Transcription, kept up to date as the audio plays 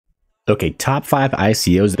Okay, top 5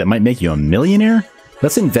 ICOs that might make you a millionaire?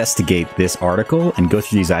 Let's investigate this article and go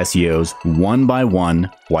through these ICOs one by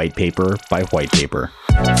one, white paper by white paper.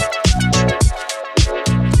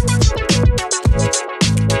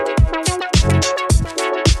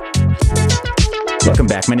 Welcome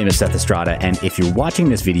back, my name is Seth Estrada, and if you're watching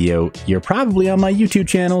this video, you're probably on my YouTube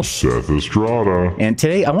channel, Seth Estrada. And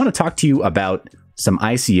today I want to talk to you about some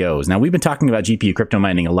ICOs. Now, we've been talking about GPU crypto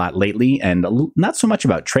mining a lot lately, and not so much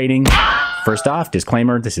about trading. First off,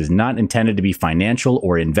 disclaimer, this is not intended to be financial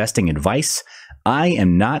or investing advice. I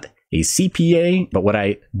am not a CPA, but what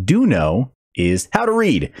I do know is how to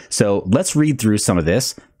read. So let's read through some of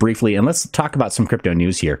this briefly, and let's talk about some crypto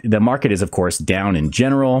news here. The market is, of course, down in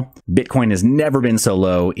general. Bitcoin has never been so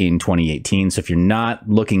low in 2018. So if you're not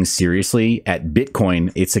looking seriously at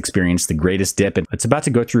Bitcoin, it's experienced the greatest dip, and it's about to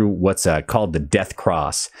go through what's called the death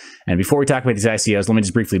cross. And before we talk about these ICOs, let me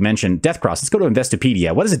just briefly mention death cross. Let's go to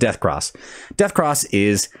Investopedia. What is a death cross? Death cross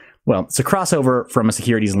is, well, it's a crossover from a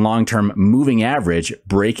security's long-term moving average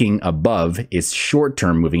breaking above its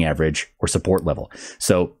short-term moving average or support level.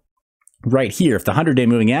 So right here, if the 100-day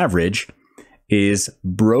moving average is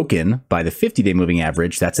broken by the 50-day moving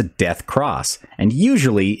average, that's a death cross. And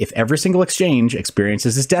usually, if every single exchange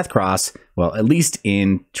experiences this death cross, well, at least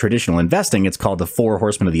in traditional investing, it's called the 4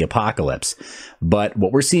 horsemen of the apocalypse. But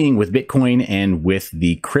what we're seeing with Bitcoin and with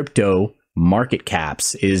the crypto market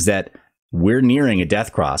caps is that we're nearing a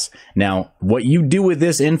death cross. Now, what you do with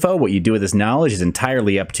this info, what you do with this knowledge is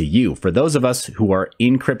entirely up to you. For those of us who are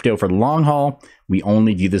in crypto for the long haul, we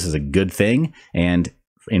only view this as a good thing. And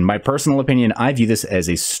in my personal opinion, I view this as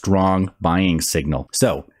a strong buying signal.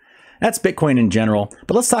 So that's Bitcoin in general.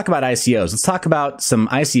 But let's talk about ICOs. Let's talk about some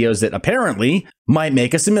ICOs that apparently might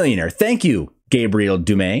make us a millionaire. Thank you, Gabriel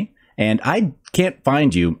Dumais. And I can't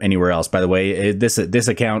find you anywhere else, by the way. This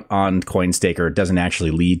account on CoinStaker doesn't actually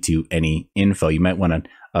lead to any info. You might want to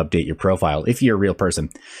update your profile if you're a real person.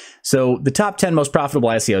 So the top 10 most profitable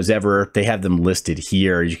ICOs ever, they have them listed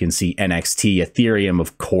here. You can see NXT, Ethereum,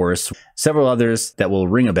 of course, several others that will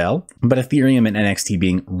ring a bell, but Ethereum and NXT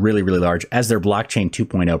being really, really large as their blockchain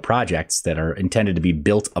 2.0 projects that are intended to be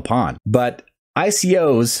built upon. But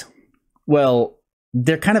ICOs, well,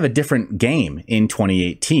 they're kind of a different game in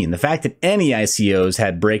 2018. The fact that any ICOs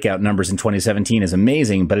had breakout numbers in 2017 is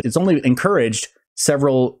amazing, but it's only encouraged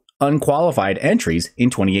several unqualified entries in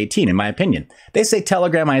 2018, in my opinion. They say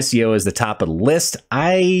Telegram ICO is the top of the list.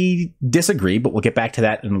 I disagree, but we'll get back to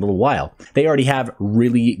that in a little while. They already have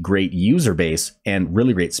really great user base and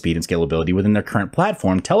really great speed and scalability within their current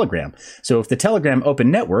platform, Telegram. So if the Telegram Open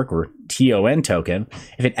Network, or TON token,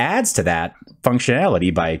 if it adds to that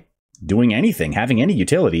functionality by doing anything, having any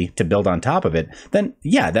utility to build on top of it, then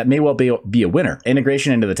yeah, that may well be a winner.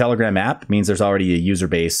 Integration into the Telegram app means there's already a user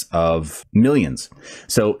base of millions.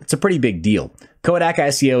 So it's a pretty big deal. Kodak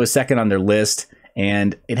ICO is second on their list,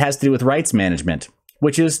 and it has to do with rights management,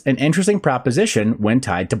 which is an interesting proposition when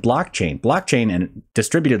tied to blockchain. Blockchain and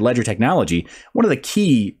distributed ledger technology, one of the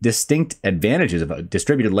key distinct advantages of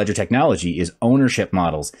distributed ledger technology is ownership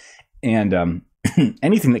models and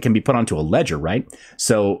anything that can be put onto a ledger, right?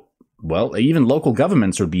 So, well, even local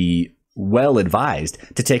governments would be well advised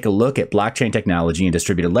to take a look at blockchain technology and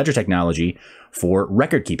distributed ledger technology for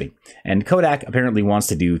record keeping. And Kodak apparently wants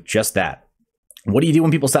to do just that. What do you do when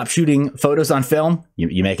people stop shooting photos on film?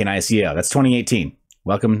 You make an ICO. That's 2018.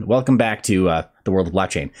 Welcome back to the world of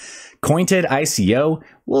blockchain. Cointed ICO,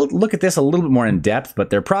 we'll look at this a little bit more in depth, but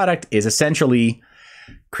their product is essentially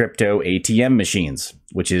crypto ATM machines,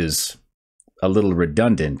 which is a little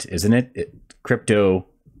redundant, isn't it? Crypto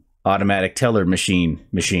automatic teller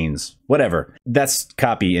machines, whatever. That's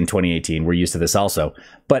copy in 2018. We're used to this also.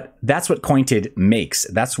 But that's what Cointed makes.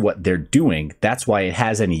 That's what they're doing. That's why it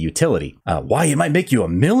has any utility. Why it might make you a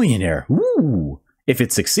millionaire. Ooh. If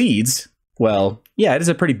it succeeds, well, yeah, it is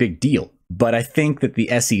a pretty big deal. But I think that the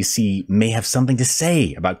SEC may have something to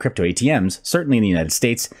say about crypto ATMs. Certainly in the United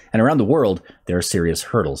States and around the world, there are serious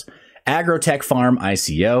hurdles. AgroTech Farm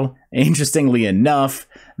ICO. Interestingly enough,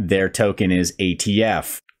 their token is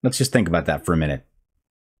ATF. Let's just think about that for a minute.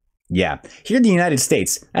 Yeah, here in the United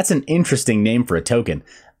States, that's an interesting name for a token.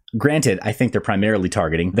 Granted, I think they're primarily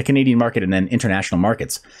targeting the Canadian market and then international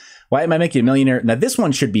markets. Why it might make you a millionaire? Now, this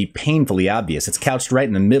one should be painfully obvious. It's couched right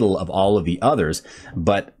in the middle of all of the others,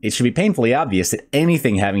 but it should be painfully obvious that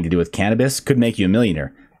anything having to do with cannabis could make you a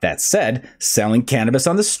millionaire. That said, selling cannabis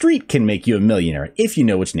on the street can make you a millionaire if you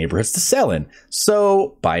know which neighborhoods to sell in.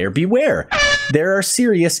 So buyer beware. There are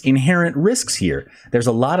serious inherent risks here. There's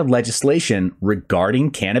a lot of legislation regarding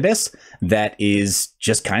cannabis that is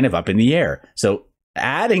just kind of up in the air. So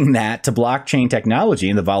adding that to blockchain technology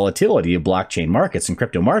and the volatility of blockchain markets and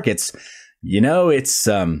crypto markets, it's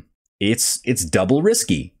double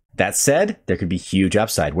risky. That said, there could be huge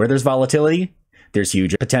upside. Where there's volatility, there's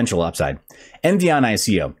huge potential upside. Envion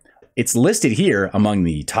ICO. It's listed here among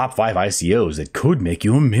the top 5 ICOs that could make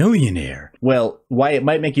you a millionaire. Well, why it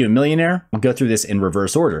might make you a millionaire? I'll go through this in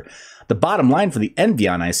reverse order. The bottom line for the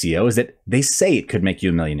Envion ICO is that they say it could make you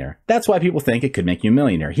a millionaire. That's why people think it could make you a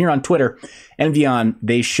millionaire. Here on Twitter, Envion,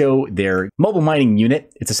 they show their mobile mining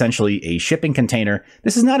unit. It's essentially a shipping container.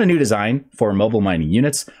 This is not a new design for mobile mining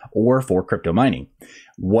units or for crypto mining.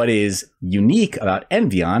 What is unique about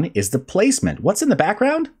Envion is the placement. What's in the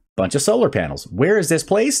background? Bunch of solar panels. Where is this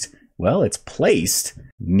placed? Well, it's placed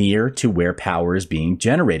near to where power is being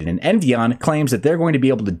generated. And Envion claims that they're going to be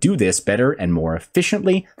able to do this better and more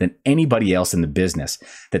efficiently than anybody else in the business,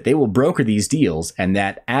 that they will broker these deals, and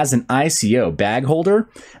that as an ICO bag holder,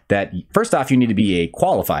 that first off, you need to be a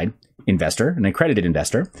qualified investor, an accredited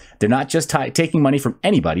investor. They're not just taking money from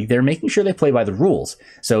anybody. They're making sure they play by the rules.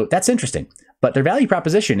 So that's interesting. But their value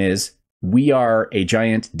proposition is, we are a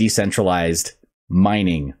giant decentralized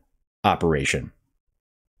mining operation.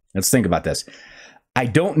 Let's think about this. I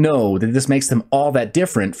don't know that this makes them all that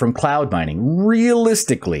different from cloud mining.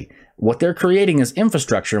 Realistically, what they're creating is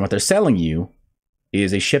infrastructure, and what they're selling you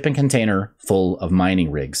is a shipping container full of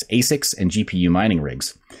mining rigs, ASICs and GPU mining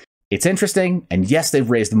rigs. It's interesting, and yes, they've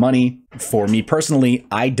raised money. For me personally,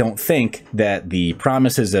 I don't think that the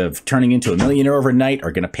promises of turning into a millionaire overnight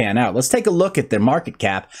are going to pan out. Let's take a look at the market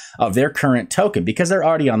cap of their current token, because they're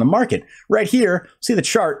already on the market. Right here, see the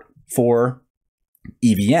chart for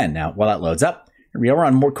EVN. Now, while that loads up, we are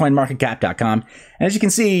on coinmarketcap.com. And as you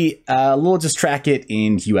can see, we'll just track it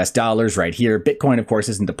in US dollars right here. Bitcoin, of course,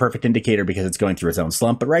 isn't the perfect indicator because it's going through its own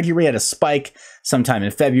slump. But right here, we had a spike sometime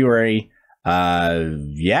in February.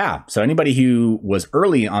 Yeah. So anybody who was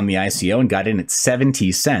early on the ICO and got in at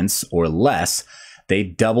 70 cents or less, they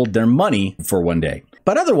doubled their money for one day.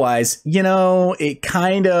 But otherwise, it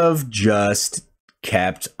kind of just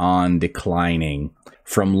kept on declining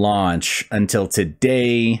from launch until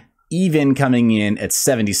today. Even coming in at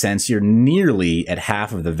 70 cents, you're nearly at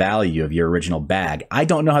half of the value of your original bag. I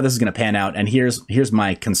don't know how this is going to pan out, and here's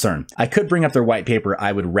my concern. I could bring up their white paper.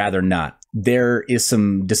 I would rather not. There is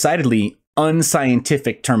some decidedly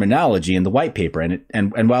unscientific terminology in the white paper,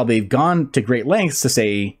 and while they've gone to great lengths to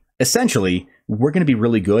say, essentially, we're going to be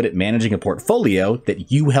really good at managing a portfolio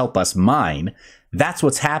that you help us mine, that's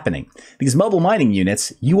what's happening. These mobile mining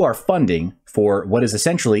units, you are funding for what is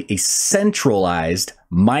essentially a centralized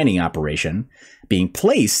mining operation being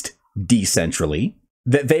placed decentrally,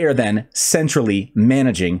 that they are then centrally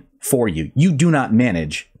managing for you. You do not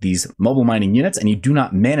manage these mobile mining units, and you do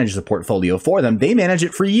not manage the portfolio for them. They manage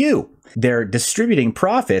it for you. They're distributing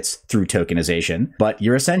profits through tokenization, but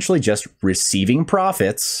you're essentially just receiving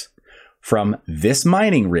profits from this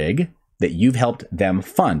mining rig that you've helped them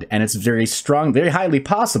fund. And it's very strong, very highly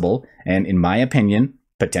possible, and in my opinion,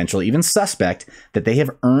 potentially even suspect, that they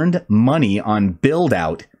have earned money on build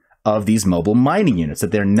out of these mobile mining units,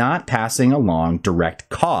 that they're not passing along direct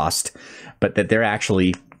cost, but that they're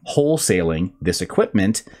actually wholesaling this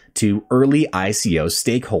equipment to early ICO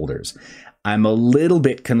stakeholders. I'm a little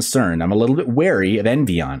bit concerned. I'm a little bit wary of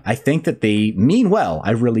Envion. I think that they mean well.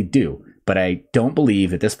 I really do. But I don't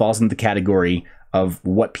believe that this falls into the category of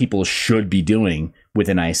what people should be doing with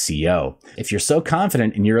an ICO. If you're so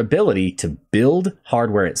confident in your ability to build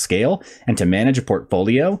hardware at scale and to manage a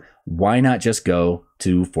portfolio, why not just go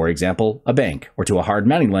to, for example, a bank or to a hard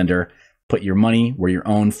money lender, put your money where your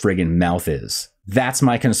own friggin' mouth is? That's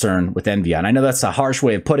my concern with Envion. I know that's a harsh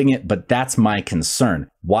way of putting it, but that's my concern.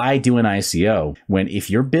 Why do an ICO when, if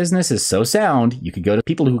your business is so sound, you could go to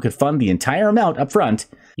people who could fund the entire amount up front,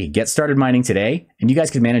 you could get started mining today, and you guys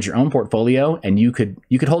could manage your own portfolio, and you could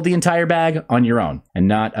hold the entire bag on your own and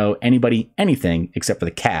not owe anybody anything except for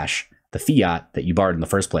the cash, the fiat that you borrowed in the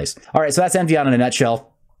first place. All right, so that's Envion in a nutshell.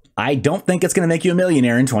 I don't think it's going to make you a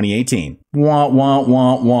millionaire in 2018. Wah, wah,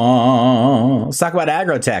 wah, wah. Let's talk about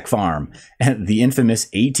AgroTech Farm and the infamous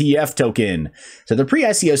ATF token. So the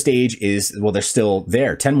pre-ICO stage is, well, they're still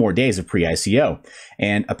there. 10 more days of pre-ICO.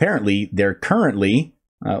 And apparently they're currently,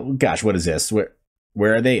 gosh, what is this?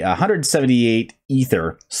 Where are they? 178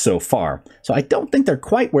 Ether so far. So I don't think they're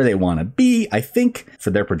quite where they want to be. I think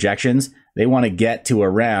for their projections, they want to get to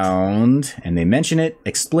around, and they mention it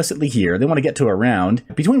explicitly here, they want to get to around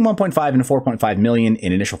between 1.5 and 4.5 million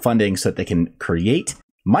in initial funding so that they can create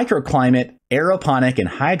microclimate, aeroponic, and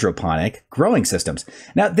hydroponic growing systems.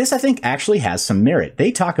 Now, this I think actually has some merit.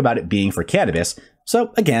 They talk about it being for cannabis.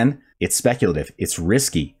 So again, it's speculative. It's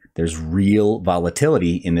risky. there's real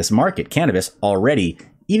volatility in this market, cannabis, already,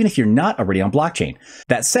 even if you're not already on blockchain.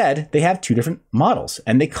 That said, they have two different models,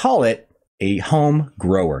 and they call it a home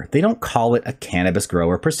grower. They don't call it a cannabis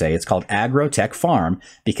grower per se. It's called AgroTech Farm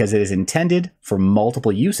because it is intended for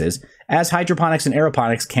multiple uses, as hydroponics and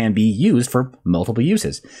aeroponics can be used for multiple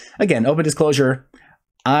uses. Again, open disclosure,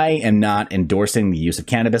 I am not endorsing the use of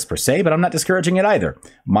cannabis per se, but I'm not discouraging it either.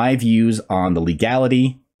 My views on the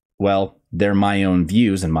legality, well, they're my own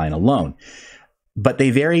views and mine alone. But they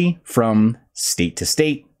vary from state to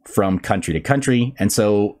state, from country to country. And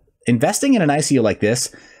so investing in an ICO like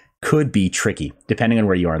this could be tricky, depending on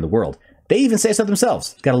where you are in the world. They even say so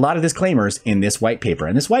themselves. It's got a lot of disclaimers in this white paper.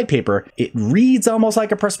 And this white paper, it reads almost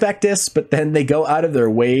like a prospectus, but then they go out of their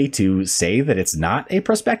way to say that it's not a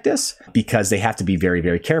prospectus because they have to be very,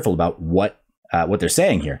 very careful about what they're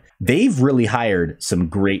saying here. They've really hired some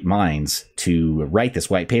great minds to write this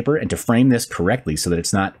white paper and to frame this correctly so that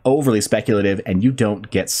it's not overly speculative and you don't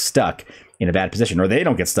get stuck in a bad position, or they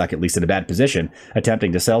don't get stuck at least in a bad position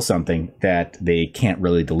attempting to sell something that they can't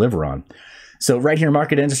really deliver on. So right here,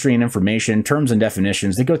 market, industry, and information, terms and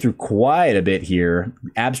definitions, they go through quite a bit here,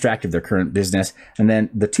 abstract of their current business, and then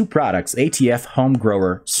the two products, ATF home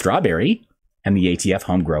grower strawberry and the ATF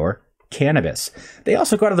home grower cannabis. They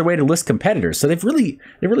also go out of their way to list competitors. So they've really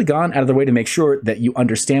gone out of their way to make sure that you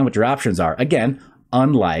understand what your options are. Again,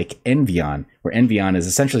 unlike Envion, where Envion is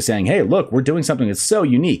essentially saying, hey, look, we're doing something that's so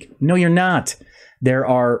unique. No, you're not. There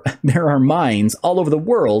are mines all over the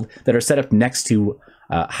world that are set up next to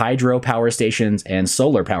hydro power stations and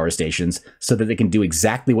solar power stations so that they can do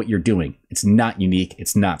exactly what you're doing. It's not unique.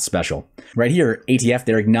 It's not special. Right here, ATF,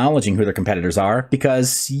 they're acknowledging who their competitors are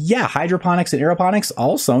because, yeah, hydroponics and aeroponics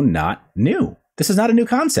also not new. This is not a new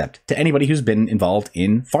concept to anybody who's been involved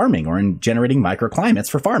in farming or in generating microclimates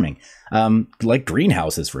for farming, like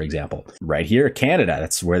greenhouses, for example. Right here, Canada,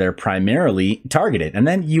 that's where they're primarily targeted. And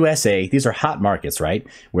then USA, these are hot markets, right?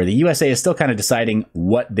 Where the USA is still kind of deciding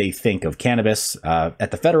what they think of cannabis at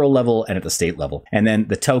the federal level and at the state level. And then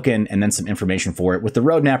the token and then some information for it with the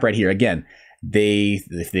roadmap right here. Again,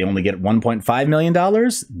 if they only get $1.5 million,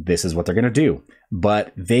 this is what they're going to do.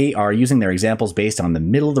 But they are using their examples based on the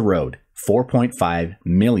middle of the road, 4.5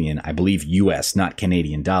 million, I believe US, not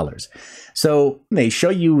Canadian dollars. So they show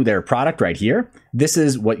you their product right here. This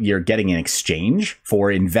is what you're getting in exchange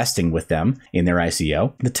for investing with them in their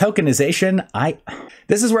ICO. The tokenization,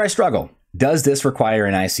 this is where I struggle. Does this require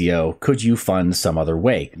an ICO? Could you fund some other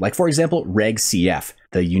way? Like, for example, Reg CF.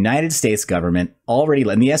 The United States government already,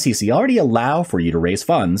 and the SEC already allow for you to raise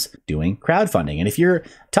funds doing crowdfunding. And if you're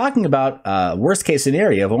talking about a worst case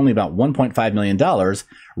scenario of only about $1.5 million,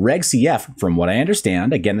 Reg CF, from what I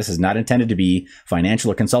understand, again, this is not intended to be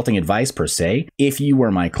financial or consulting advice per se. If you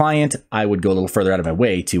were my client, I would go a little further out of my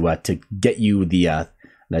way to get you the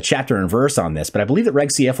chapter and verse on this, but I believe that Reg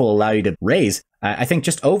CF will allow you to raise, I think,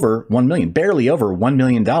 just over 1 million, barely over $1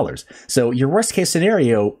 million. So your worst case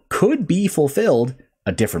scenario could be fulfilled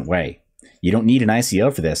a different way. You don't need an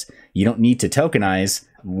ICO for this. You don't need to tokenize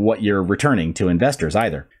what you're returning to investors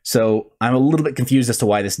either. So I'm a little bit confused as to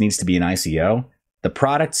why this needs to be an ICO. The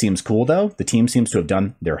product seems cool though. The team seems to have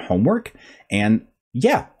done their homework. And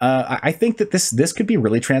yeah, I think that this could be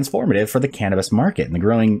really transformative for the cannabis market and the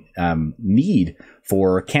growing need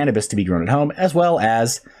for cannabis to be grown at home, as well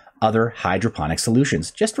as other hydroponic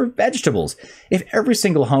solutions just for vegetables. If every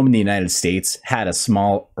single home in the United States had a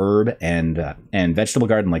small herb and vegetable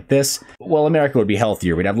garden like this, well, America would be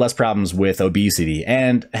healthier. We'd have less problems with obesity,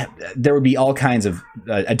 and there would be all kinds of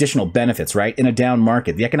additional benefits, right? In a down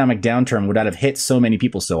market, the economic downturn would not have hit so many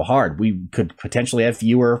people so hard. We could potentially have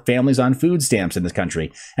fewer families on food stamps in this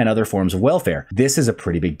country and other forms of welfare. This is a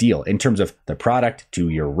pretty big deal in terms of the product to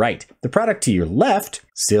your right. The product to your left,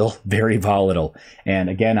 still very volatile. And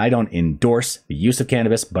again, I don't endorse the use of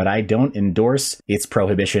cannabis, but I don't endorse its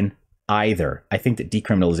prohibition either. I think that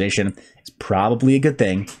decriminalization is probably a good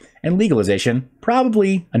thing, and legalization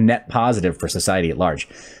probably a net positive for society at large.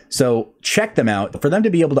 So check them out. For them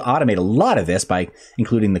to be able to automate a lot of this by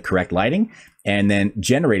including the correct lighting and then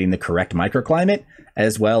generating the correct microclimate,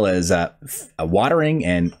 as well as watering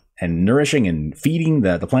and nourishing and feeding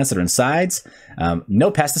the plants that are inside.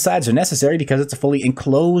 No pesticides are necessary because it's a fully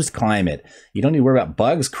enclosed climate. You don't need to worry about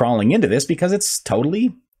bugs crawling into this because it's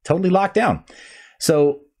totally locked down.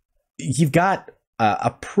 So you've got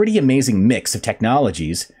a pretty amazing mix of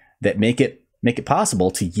technologies that make it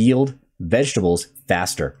possible to yield vegetables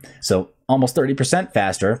faster. So almost 30%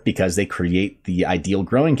 faster because they create the ideal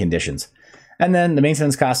growing conditions. And then the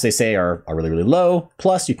maintenance costs, they say, are really, really low.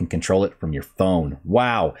 Plus, you can control it from your phone.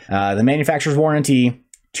 Wow. The manufacturer's warranty,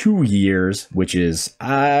 2 years, which is,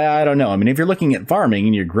 I don't know. I mean, if you're looking at farming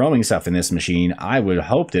and you're growing stuff in this machine, I would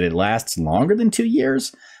hope that it lasts longer than 2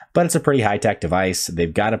 years, but it's a pretty high-tech device.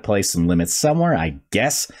 They've got to place some limits somewhere, I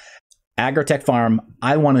guess. AgroTech Farm,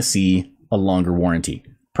 I want to see a longer warranty.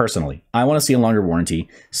 Personally, I want to see a longer warranty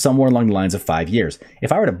somewhere along the lines of 5 years.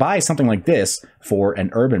 If I were to buy something like this for an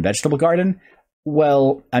herb and vegetable garden,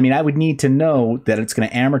 well, I mean, I would need to know that it's going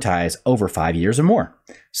to amortize over 5 years or more.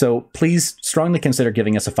 So please strongly consider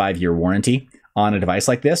giving us a 5-year warranty on a device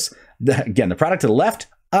like this. Again, the product to the left,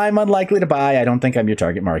 I'm unlikely to buy. I don't think I'm your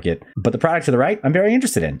target market. But the product to the right, I'm very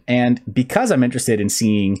interested in. And because I'm interested in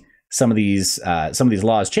seeing some of these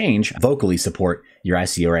laws change, vocally support your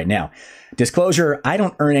ICO right now. Disclosure, I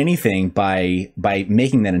don't earn anything by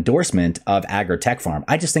making that endorsement of AgroTech Farm.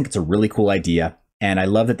 I just think it's a really cool idea. And I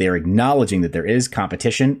love that they're acknowledging that there is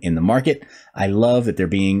competition in the market. I love that they're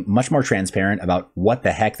being much more transparent about what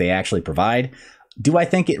the heck they actually provide. Do I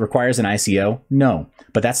think it requires an ICO? No,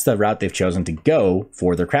 but that's the route they've chosen to go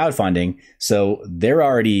for their crowdfunding. So they're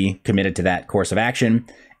already committed to that course of action.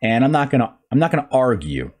 And I'm not going to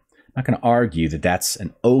argue. I'm not going to argue that that's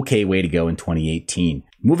an okay way to go in 2018.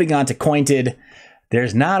 Moving on to Cointed.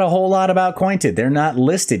 There's not a whole lot about Cointed. They're not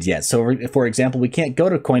listed yet. So for example, we can't go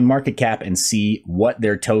to CoinMarketCap and see what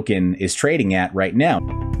their token is trading at right now.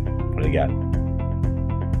 What do they got?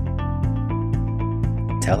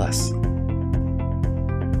 Tell us.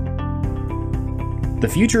 The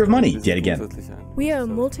future of money, yet again. We are a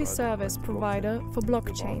multi-service provider for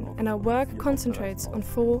blockchain, and our work concentrates on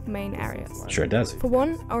 4 main areas. Sure it does. For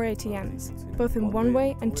one, our ATMs, both in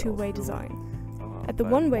one-way and two-way design. At the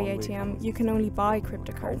one-way ATM, you can only buy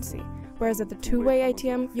cryptocurrency, whereas at the two-way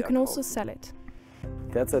ATM, you can also sell it.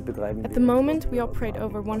 At the moment, we operate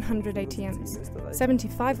over 100 ATMs,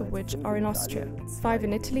 75 of which are in Austria, 5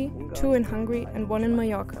 in Italy, 2 in Hungary, and 1 in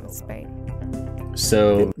Mallorca, Spain.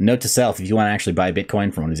 So, note to self, if you want to actually buy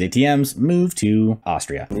Bitcoin from one of these ATMs, move to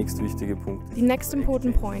Austria. The next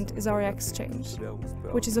important point is our exchange,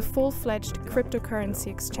 which is a full-fledged cryptocurrency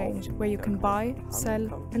exchange where you can buy,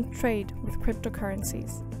 sell, and trade with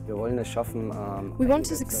cryptocurrencies. We want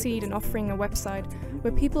to succeed in offering a website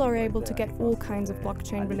where people are able to get all kinds of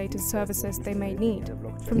blockchain-related services they may need,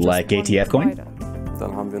 from like ATF Coin?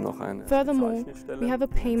 Furthermore, we have a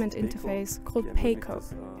payment interface called PayCo,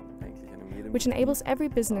 which enables every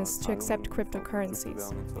business to accept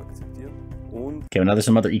cryptocurrencies. Okay, well, now there's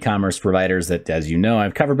some other e-commerce providers that, as you know,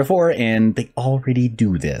 I've covered before, and they already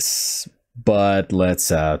do this. But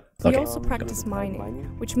let's, We also practice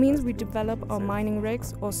mining, which means we develop our mining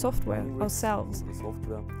rigs or software ourselves,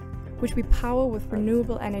 which we power with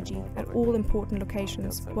renewable energy at all important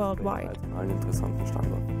locations worldwide.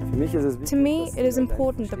 To me, it is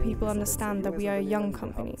important that people understand that we are a young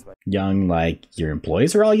company. Young, like your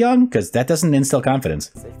employees are all young? Because that doesn't instill confidence.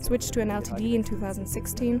 Switched to an LTD in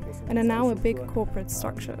 2016 and are now a big corporate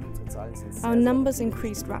structure. Our numbers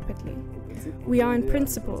increased rapidly. We are in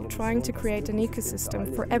principle trying to create an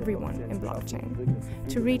ecosystem for everyone in blockchain,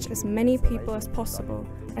 to reach as many people as possible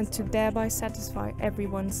and to thereby satisfy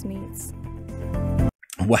everyone's needs.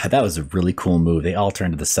 Wow, that was a really cool move. They all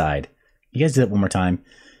turned to the side. You guys do that one more time.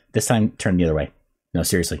 This time, turn the other way. No,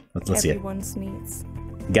 seriously, let's see it. Everyone's needs.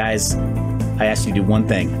 Guys, I asked you to do one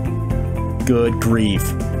thing. Good grief.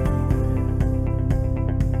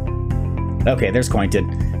 Okay, there's Cointed.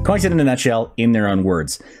 Cointed in a nutshell, in their own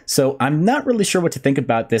words. So I'm not really sure what to think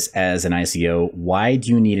about this as an ICO. Why do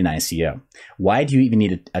you need an ICO? Why do you even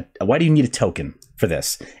need why do you need a token for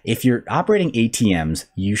this? If you're operating ATMs,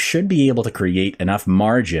 you should be able to create enough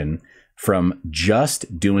margin from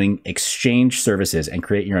just doing exchange services and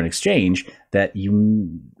create your own exchange that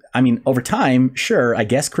over time, sure, I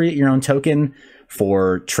guess create your own token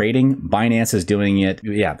for trading. Binance is doing it.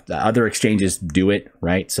 Yeah, other exchanges do it,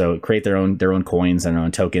 right? So create their own coins and their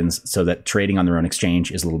own tokens so that trading on their own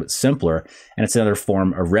exchange is a little bit simpler. And it's another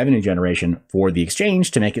form of revenue generation for the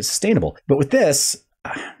exchange to make it sustainable. But with this,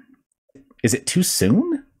 is it too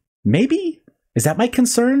soon? Maybe? Is that my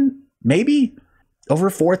concern? Maybe? Over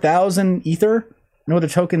 4,000 Ether? No other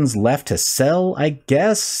tokens left to sell, I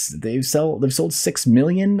guess. They've sold 6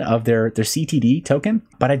 million of their CTD token,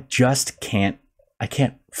 but I can't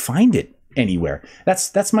find it anywhere.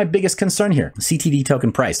 That's my biggest concern here. CTD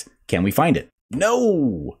token price. Can we find it?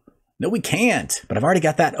 No, we can't. But I've already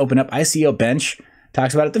got that open up. ICO Bench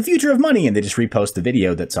talks about it, the future of money, and they just repost the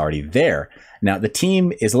video that's already there. Now, the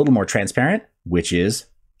team is a little more transparent, which is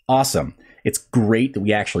awesome. It's great that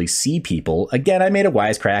we actually see people. Again, I made a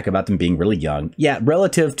wisecrack about them being really young. Yeah,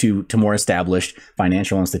 relative to more established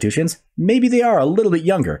financial institutions, maybe they are a little bit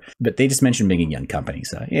younger, but they just mentioned being a young company.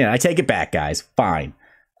 So, yeah, I take it back, guys. Fine.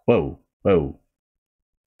 Whoa.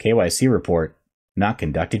 KYC report not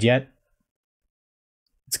conducted yet.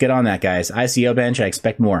 Let's get on that, guys. ICO bench, I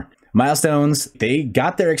expect more. Milestones, they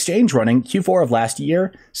got their exchange running Q4 of last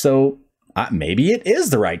year, so maybe it is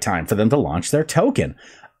the right time for them to launch their token.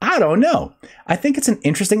 I don't know. I think it's an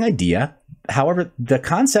interesting idea. However, the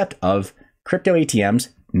concept of crypto ATMs,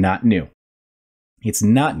 not new. It's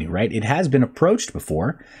not new, right? It has been approached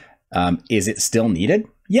before. Is it still needed?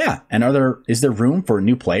 Yeah. And is there room for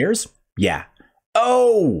new players? Yeah.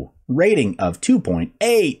 Oh, rating of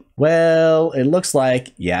 2.8. Well, it looks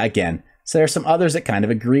like, yeah, again. So there's some others that kind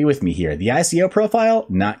of agree with me here. The ICO profile,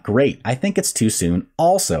 not great. I think it's too soon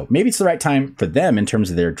also. Maybe it's the right time for them in terms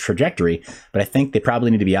of their trajectory, but I think they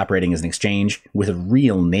probably need to be operating as an exchange with a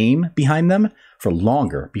real name behind them for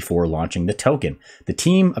longer before launching the token. The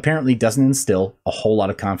team apparently doesn't instill a whole lot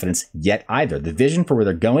of confidence yet either. The vision for where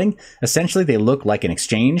they're going, essentially they look like an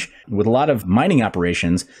exchange with a lot of mining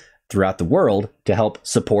operations throughout the world to help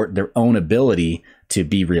support their own ability to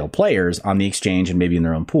be real players on the exchange and maybe in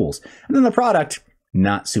their own pools. And then the product,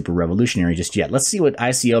 not super revolutionary just yet. Let's see what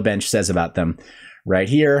ICO Bench says about them right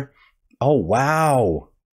here. Oh,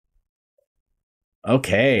 wow.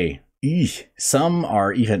 Okay. Eesh. Some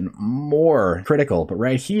are even more critical, but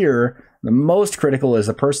right here, the most critical is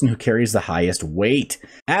the person who carries the highest weight.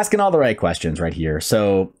 Asking all the right questions right here.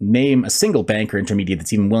 So name a single bank or intermediate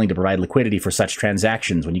that's even willing to provide liquidity for such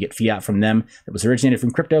transactions when you get fiat from them that was originated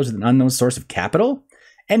from cryptos with an unknown source of capital.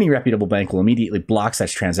 Any reputable bank will immediately block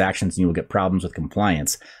such transactions and you will get problems with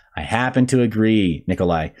compliance. I happen to agree,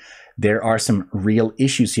 Nikolai. There are some real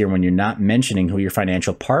issues here when you're not mentioning who your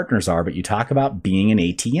financial partners are, but you talk about being an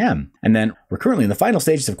ATM. And then we're currently in the final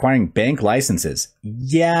stages of acquiring bank licenses.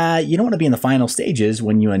 Yeah, you don't want to be in the final stages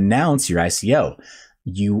when you announce your ICO.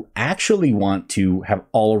 You actually want to have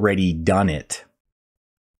already done it.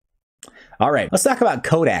 All right, let's talk about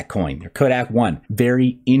KODAKone, or KODAK1.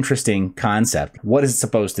 Very interesting concept. What is it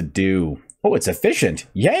supposed to do? Oh, it's efficient.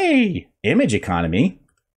 Yay! Image economy.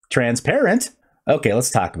 Transparent. Okay, let's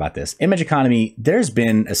talk about this. Image economy, there's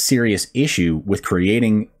been a serious issue with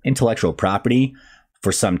creating intellectual property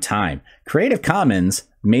for some time. Creative Commons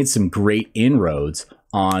made some great inroads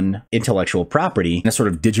on intellectual property in a sort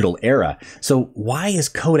of digital era. So why is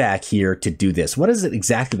Kodak here to do this? What is it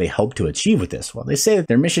exactly they hope to achieve with this? Well, they say that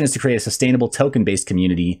their mission is to create a sustainable token-based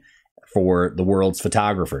community for the world's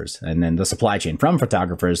photographers, and then the supply chain from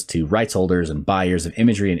photographers to rights holders and buyers of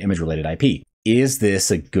imagery and image-related IP. Is this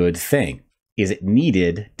a good thing? Is it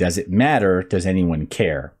needed? Does it matter? Does anyone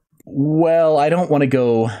care? Well, I don't want to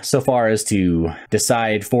go so far as to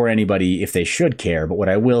decide for anybody if they should care, but what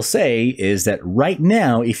I will say is that right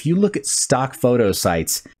now, if you look at stock photo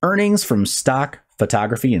sites, earnings from stock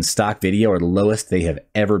photography and stock video are the lowest they have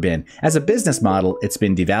ever been. As a business model, it's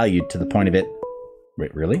been devalued to the point of it.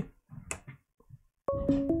 Wait, really?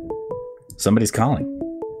 Somebody's calling.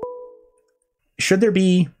 Should there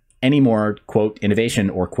be any more, quote, innovation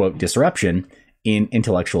or, quote, disruption in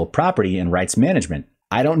intellectual property and rights management?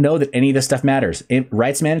 I don't know that any of this stuff matters.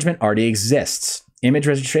 Rights management already exists. Image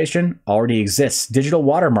registration already exists. Digital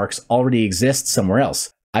watermarks already exist somewhere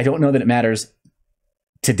else. I don't know that it matters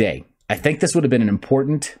today. I think this would have been an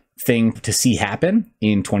important thing to see happen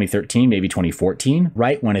in 2013, maybe 2014,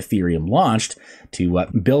 right when Ethereum launched, to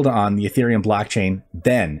build on the Ethereum blockchain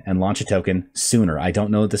then and launch a token sooner. I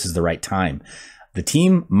don't know that this is the right time. The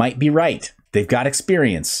team might be right. They've got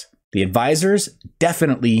experience. The advisors,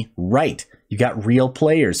 definitely right. You got real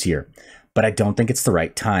players here, but I don't think it's the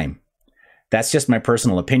right time. That's just my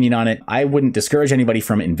personal opinion on it. I wouldn't discourage anybody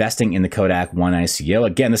from investing in the KODAK1 ICO.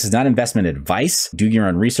 Again, this is not investment advice. Do your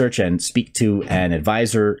own research and speak to an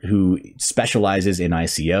advisor who specializes in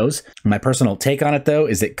ICOs. My personal take on it, though,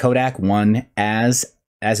 is that KODAK1 as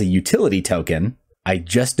a utility token, I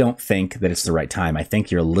just don't think that it's the right time. I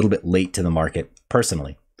think you're a little bit late to the market,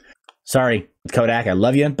 personally. Sorry, Kodak, I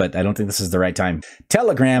love you, but I don't think this is the right time.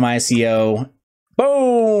 Telegram ICO,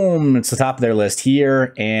 boom! It's the top of their list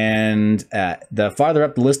here, and the farther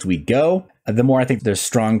up the list we go, the more I think there's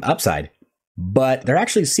strong upside. But they're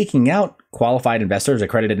actually seeking out qualified investors,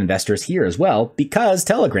 accredited investors here as well, because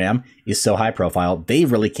Telegram is so high profile, they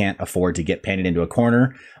really can't afford to get painted into a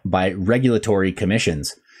corner by regulatory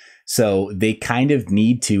commissions. So they kind of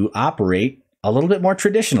need to operate a little bit more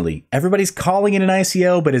traditionally. Everybody's calling it an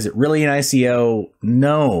ICO, but is it really an ICO?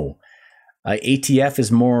 No. ATF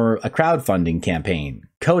is more a crowdfunding campaign.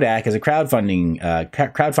 Kodak is a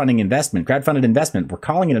crowdfunded investment. We're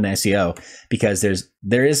calling it an ICO because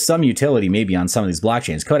there is some utility maybe on some of these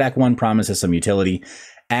blockchains. KODAK1 promises some utility.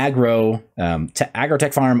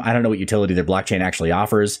 AgroTech Farm, I don't know what utility their blockchain actually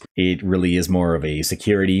offers. It really is more of a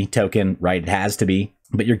security token, right? It has to be.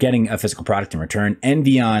 but you're getting a physical product in return.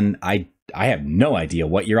 Envion, I have no idea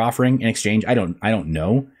what you're offering in exchange. I don't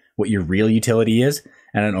know what your real utility is.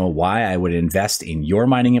 And I don't know why I would invest in your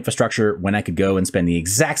mining infrastructure when I could go and spend the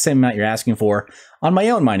exact same amount you're asking for on my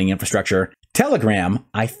own mining infrastructure. Telegram,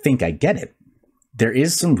 I think I get it. There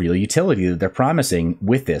is some real utility that they're promising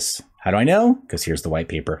with this. How do I know? Because here's the white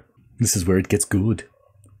paper. This is where it gets good.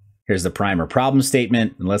 Here's the primer problem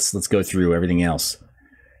statement, and let's go through everything else.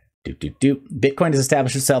 Bitcoin has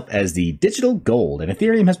established itself as the digital gold, and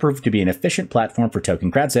Ethereum has proved to be an efficient platform for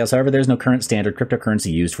token crowd sales. However, there's no current standard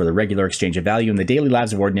cryptocurrency used for the regular exchange of value in the daily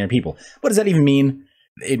lives of ordinary people. What does that even mean?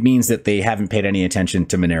 It means that they haven't paid any attention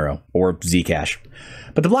to Monero or Zcash.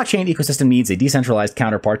 But the blockchain ecosystem needs a decentralized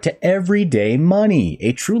counterpart to everyday money,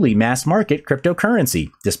 a truly mass market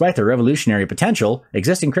cryptocurrency. Despite their revolutionary potential,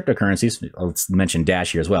 existing cryptocurrencies, let's mention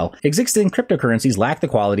Dash here as well, existing cryptocurrencies lack the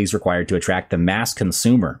qualities required to attract the mass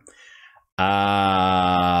consumer.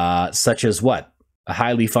 Such as what?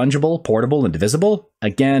 Highly fungible, portable, and divisible?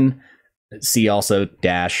 Again, see also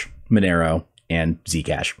Dash, Monero, and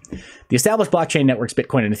Zcash. The established blockchain networks,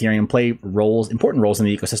 Bitcoin and Ethereum, play important roles in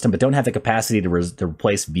the ecosystem, but don't have the capacity to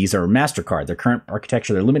replace Visa or MasterCard. Their current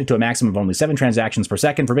architecture, they're limited to a maximum of only 7 transactions per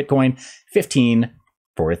second for Bitcoin, 15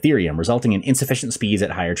 for Ethereum, resulting in insufficient speeds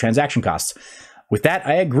at higher transaction costs. With that,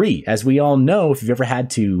 I agree. As we all know, if you've ever had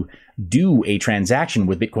to do a transaction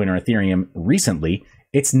with Bitcoin or Ethereum recently,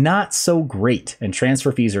 it's not so great. And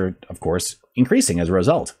transfer fees are, of course, increasing as a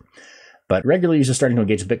result. But regular users starting to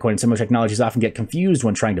engage with Bitcoin and similar technologies often get confused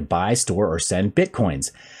when trying to buy, store, or send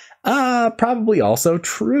Bitcoins. Probably also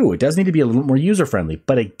true. It does need to be a little more user-friendly.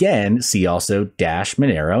 But again, see also Dash,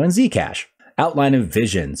 Monero, and Zcash. Outline of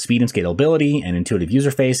vision, speed and scalability, and intuitive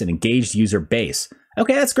user face, and engaged user base.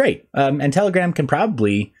 Okay, that's great. And Telegram can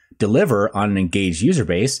probably deliver on an engaged user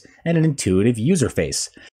base and an intuitive user face.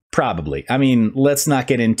 Probably. I mean, let's not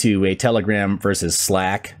get into a Telegram versus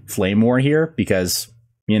Slack flame war here because,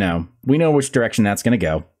 you know, we know which direction that's going to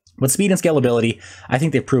go. With speed and scalability, I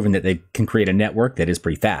think they've proven that they can create a network that is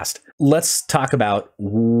pretty fast. Let's talk about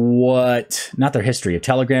not their history of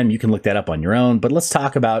Telegram. You can look that up on your own, but let's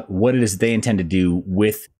talk about what it is they intend to do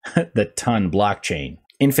with the Ton blockchain.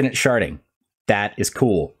 Infinite sharding. That is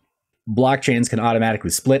cool. Blockchains can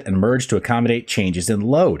automatically split and merge to accommodate changes in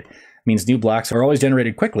load. It means new blocks are always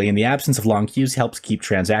generated quickly, and the absence of long queues helps keep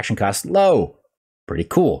transaction costs low. Pretty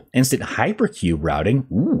cool. Instant hypercube routing.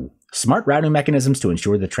 Ooh. Smart routing mechanisms to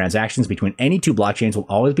ensure that transactions between any two blockchains will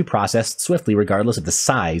always be processed swiftly regardless of the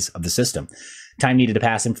size of the system. Time needed to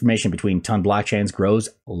pass information between Ton blockchains grows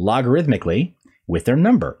logarithmically with their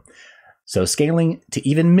number. So scaling to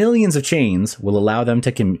even millions of chains will allow them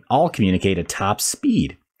to all communicate at top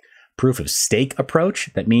speed. Proof of stake approach,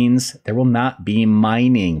 that means there will not be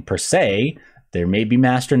mining per se. There may be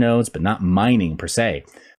master nodes, but not mining per se.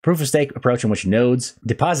 Proof of stake approach in which nodes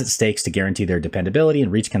deposit stakes to guarantee their dependability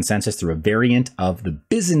and reach consensus through a variant of the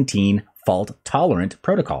Byzantine fault-tolerant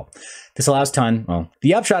protocol. This allows Ton, well,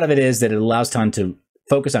 the upshot of it is that it allows Ton to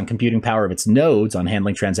focus on computing power of its nodes on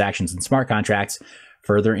handling transactions and smart contracts,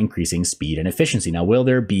 further increasing speed and efficiency. Now, will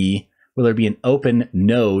there be an open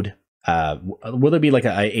node? Will there be like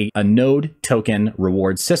a node token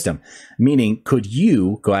reward system? Meaning, could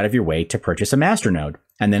you go out of your way to purchase a master node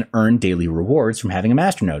and then earn daily rewards from having a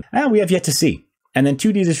master node? We have yet to see. And then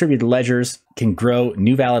 2D distributed ledgers can grow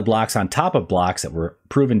new valid blocks on top of blocks that were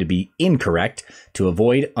proven to be incorrect to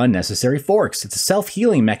avoid unnecessary forks. It's a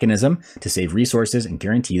self-healing mechanism to save resources and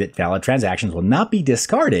guarantee that valid transactions will not be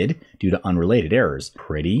discarded due to unrelated errors.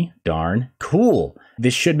 Pretty darn cool.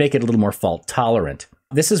 This should make it a little more fault tolerant.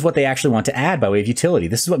 This is what they actually want to add by way of utility.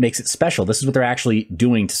 This is what makes it special. This is what they're actually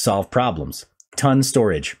doing to solve problems. Ton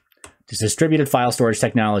storage. It's distributed file storage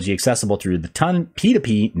technology accessible through the Ton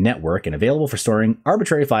P2P network and available for storing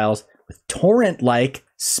arbitrary files with torrent-like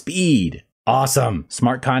speed. Awesome.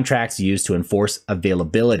 Smart contracts used to enforce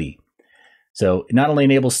availability. So it not only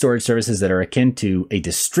enables storage services that are akin to a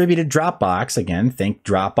distributed Dropbox, again, think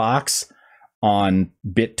Dropbox on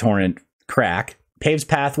BitTorrent crack, paves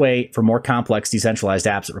pathway for more complex decentralized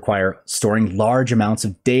apps that require storing large amounts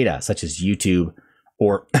of data, such as YouTube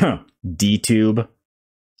or DTube.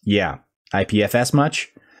 Yeah, IPFS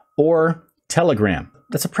much? Or Telegram.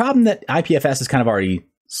 That's a problem that IPFS is kind of already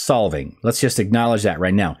solving. Let's just acknowledge that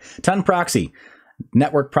right now. Ton proxy,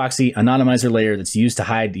 network proxy anonymizer layer that's used to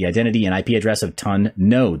hide the identity and IP address of Ton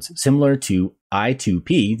nodes. Similar to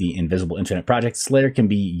I2P, the Invisible Internet Project, this layer can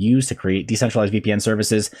be used to create decentralized VPN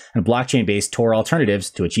services and blockchain-based Tor alternatives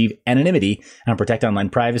to achieve anonymity and protect online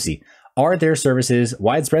privacy. Are there services,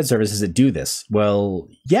 widespread services that do this? Well,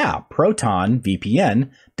 yeah, Proton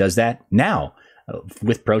VPN does that now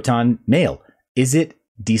with Proton Mail. Is it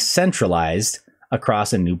decentralized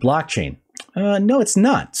across a new blockchain. No, it's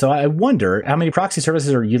not. So I wonder how many proxy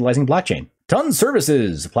services are utilizing blockchain. Ton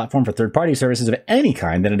Services, a platform for third-party services of any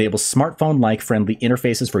kind that enables smartphone-like friendly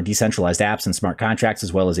interfaces for decentralized apps and smart contracts,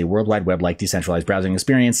 as well as a World Wide Web-like decentralized browsing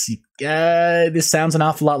experience. This sounds an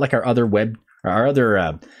awful lot like our other blockchain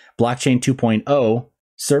 2.0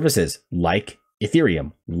 services, like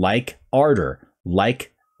Ethereum, like Ardor,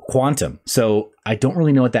 like Quantum. So I don't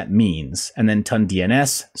really know what that means. And then Ton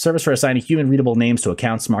DNS, service for assigning human readable names to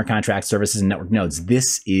accounts, smart contracts, services, and network nodes.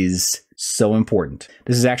 This is so important.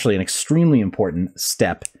 This is actually an extremely important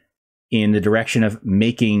step in the direction of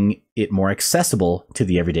making it more accessible to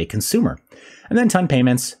the everyday consumer. And then Ton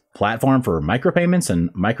Payments, platform for micropayments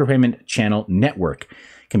and micropayment channel network.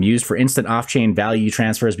 Can be used for instant off-chain value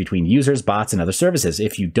transfers between users, bots, and other services.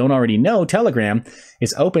 If you don't already know, Telegram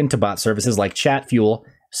is open to bot services like Chatfuel.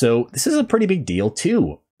 So this is a pretty big deal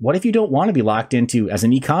too. What if you don't want to be locked into, as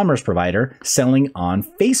an e-commerce provider, selling on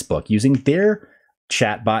Facebook using their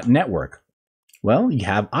chatbot network? Well, you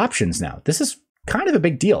have options now. This is kind of a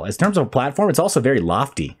big deal. In terms of a platform, it's also very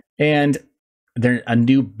lofty. And they're a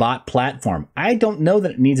new bot platform. I don't know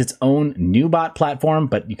that it needs its own new bot platform,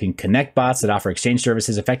 but you can connect bots that offer exchange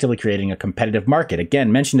services, effectively creating a competitive market.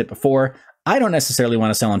 Again, mentioned it before, I don't necessarily want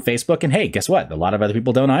to sell on Facebook. And hey, guess what? A lot of other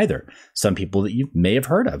people don't either. Some people that you may have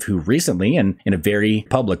heard of who recently, and in a very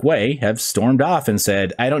public way, have stormed off and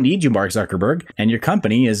said, I don't need you, Mark Zuckerberg, and your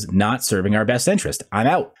company is not serving our best interest. I'm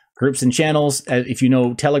out. Groups and channels, if you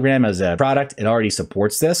know Telegram as a product, it already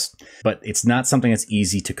supports this, but it's not something that's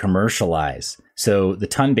easy to commercialize. So the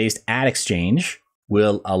Ton-based ad exchange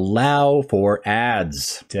will allow for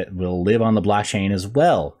ads that will live on the blockchain as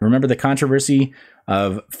well. Remember the controversy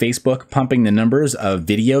of Facebook pumping the numbers of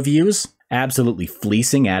video views, absolutely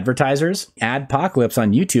fleecing advertisers? Adpocalypse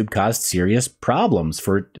on YouTube caused serious problems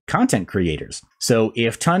for content creators. So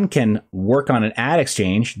if Ton can work on an ad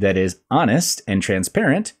exchange that is honest and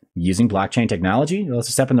transparent using blockchain technology, well, it's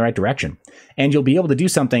a step in the right direction. And you'll be able to do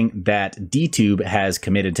something that DTube has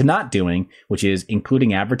committed to not doing, which is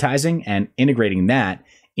including advertising and integrating that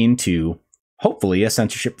into hopefully a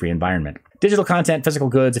censorship-free environment. Digital content, physical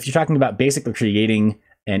goods, if you're talking about basically creating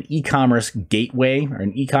an e-commerce gateway or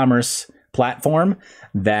an e-commerce platform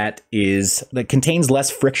that contains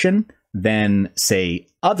less friction than, say,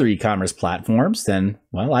 other e-commerce platforms, then,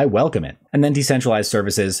 well, I welcome it. And then decentralized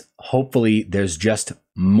services, hopefully there's just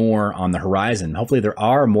more on the horizon. Hopefully there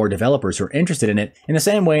are more developers who are interested in it, in the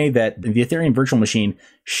same way that the Ethereum virtual machine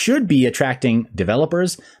should be attracting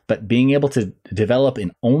developers, but being able to develop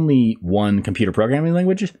in only one computer programming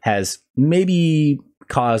language has maybe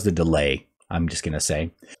caused a delay, I'm just going to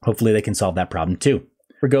say. Hopefully they can solve that problem too.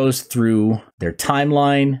 It goes through their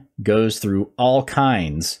timeline, goes through all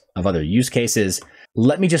kinds of other use cases.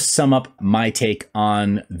 Let me just sum up my take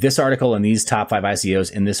on this article and these top 5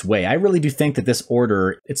 ICOs in this way. I really do think that this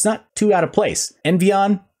order, it's not too out of place.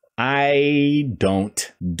 Envion, I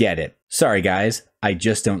don't get it. Sorry, guys. I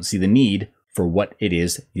just don't see the need for what it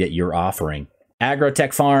is that you're offering.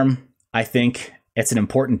 AgroTech Farm, I think it's an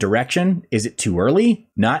important direction. Is it too early?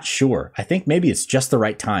 Not sure. I think maybe it's just the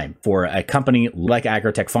right time for a company like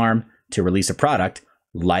AgroTech Farm to release a product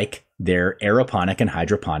like their aeroponic and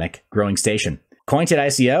hydroponic growing station. Cointed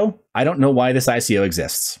ICO, I don't know why this ICO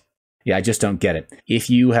exists. Yeah, I just don't get it. If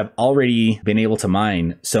you have already been able to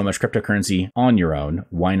mine so much cryptocurrency on your own,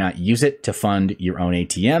 why not use it to fund your own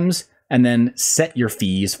ATMs? And then set your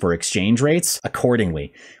fees for exchange rates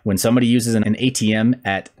accordingly. When somebody uses an ATM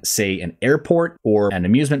at, say, an airport or an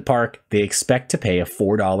amusement park, they expect to pay a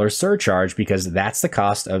 $4 surcharge because that's the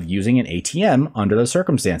cost of using an ATM under those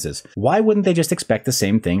circumstances. Why wouldn't they just expect the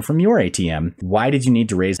same thing from your ATM? Why did you need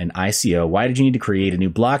to raise an ICO? Why did you need to create a new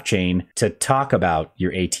blockchain to talk about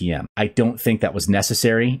your ATM? I don't think that was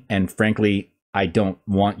necessary, and frankly, I don't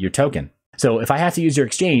want your token. So if I have to use your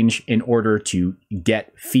exchange in order to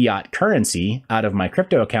get fiat currency out of my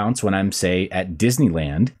crypto accounts when I'm, say, at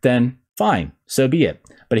Disneyland, then fine, so be it.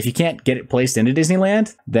 But if you can't get it placed into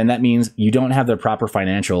Disneyland, then that means you don't have the proper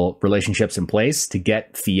financial relationships in place to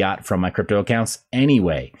get fiat from my crypto accounts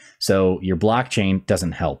anyway. So your blockchain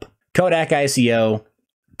doesn't help. Kodak ICO,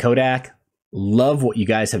 Kodak, love what you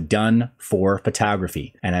guys have done for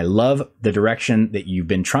photography. And I love the direction that you've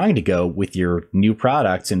been trying to go with your new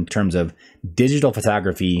products in terms of digital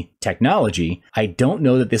photography technology. I don't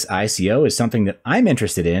know that this ICO is something that I'm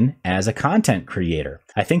interested in as a content creator.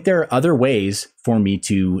 I think there are other ways for me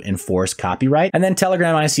to enforce copyright. And then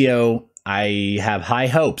Telegram ICO, I have high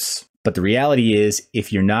hopes. But the reality is,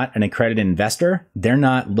 if you're not an accredited investor, they're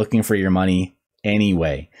not looking for your money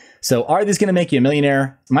anyway. So are these going to make you a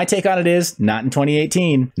millionaire? My take on it is not in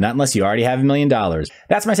 2018, not unless you already have $1 million.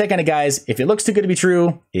 That's my take on it, guys. If it looks too good to be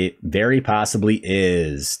true, it very possibly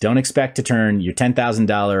is. Don't expect to turn your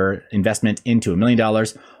 $10,000 investment into $1 million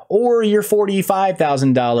or your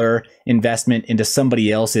 $45,000 investment into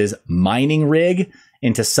somebody else's mining rig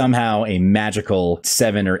into somehow a magical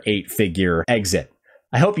 7 or 8 figure exit.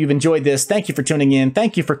 I hope you've enjoyed this. Thank you for tuning in.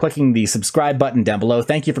 Thank you for clicking the subscribe button down below.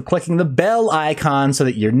 Thank you for clicking the bell icon so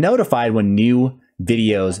that you're notified when new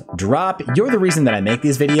videos drop. You're the reason that I make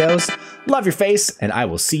these videos. Love your face, and I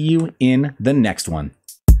will see you in the next one.